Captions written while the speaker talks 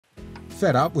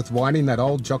Fed up with winding that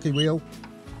old jockey wheel?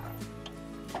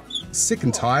 Sick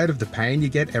and tired of the pain you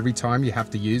get every time you have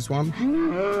to use one?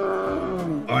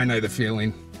 I know the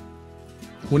feeling.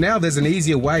 Well, now there's an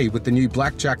easier way with the new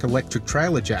Blackjack electric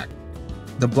trailer jack.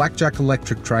 The Blackjack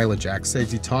electric trailer jack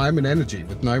saves you time and energy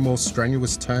with no more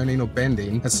strenuous turning or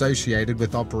bending associated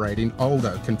with operating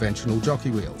older conventional jockey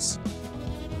wheels.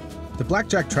 The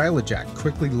Blackjack trailer jack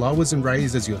quickly lowers and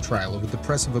raises your trailer with the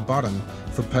press of a button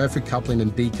for perfect coupling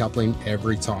and decoupling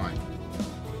every time.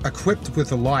 Equipped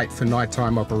with a light for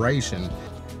nighttime operation,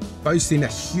 boasting a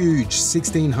huge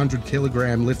 1,600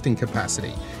 kilogram lifting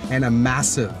capacity and a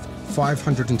massive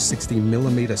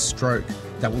 560mm stroke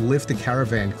that will lift a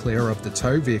caravan clear of the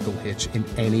tow vehicle hitch in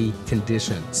any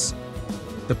conditions.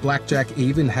 The Blackjack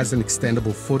even has an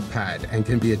extendable foot pad and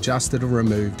can be adjusted or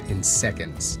removed in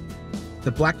seconds.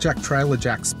 The Blackjack trailer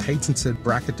jack's patented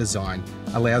bracket design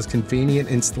allows convenient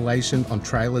installation on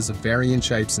trailers of varying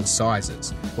shapes and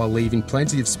sizes, while leaving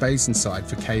plenty of space inside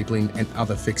for cabling and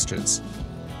other fixtures.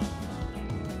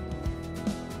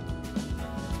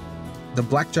 The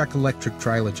Blackjack electric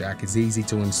trailer jack is easy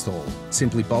to install.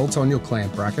 Simply bolt on your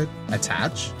clamp bracket,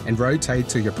 attach, and rotate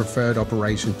to your preferred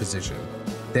operation position.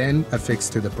 Then affix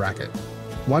to the bracket.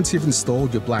 Once you've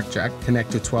installed your Blackjack,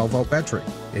 connect your 12-volt battery.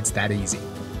 It's that easy.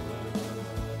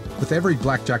 With every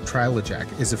Blackjack trailer jack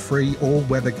is a free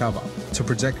all-weather cover to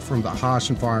protect from the harsh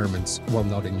environments while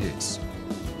not in use.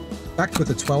 Backed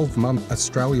with a 12-month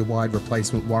Australia-wide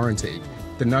replacement warranty,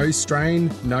 the no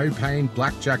strain, no pain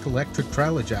Blackjack electric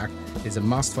trailer jack is a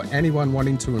must for anyone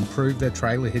wanting to improve their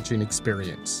trailer hitching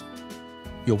experience.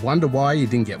 You'll wonder why you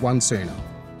didn't get one sooner.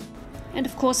 And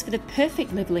of course, for the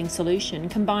perfect levelling solution,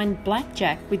 combine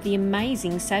Blackjack with the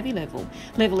amazing SavvyLevel,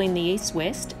 levelling the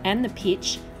east-west and the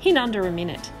pitch in under a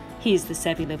minute. Here's the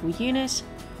SavvyLevel unit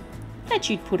that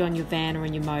you'd put on your van or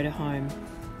in your motorhome.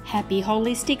 Happy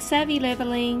holistic savvy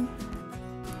levelling!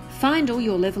 Find all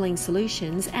your levelling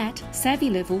solutions at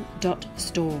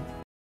savvylevel.store.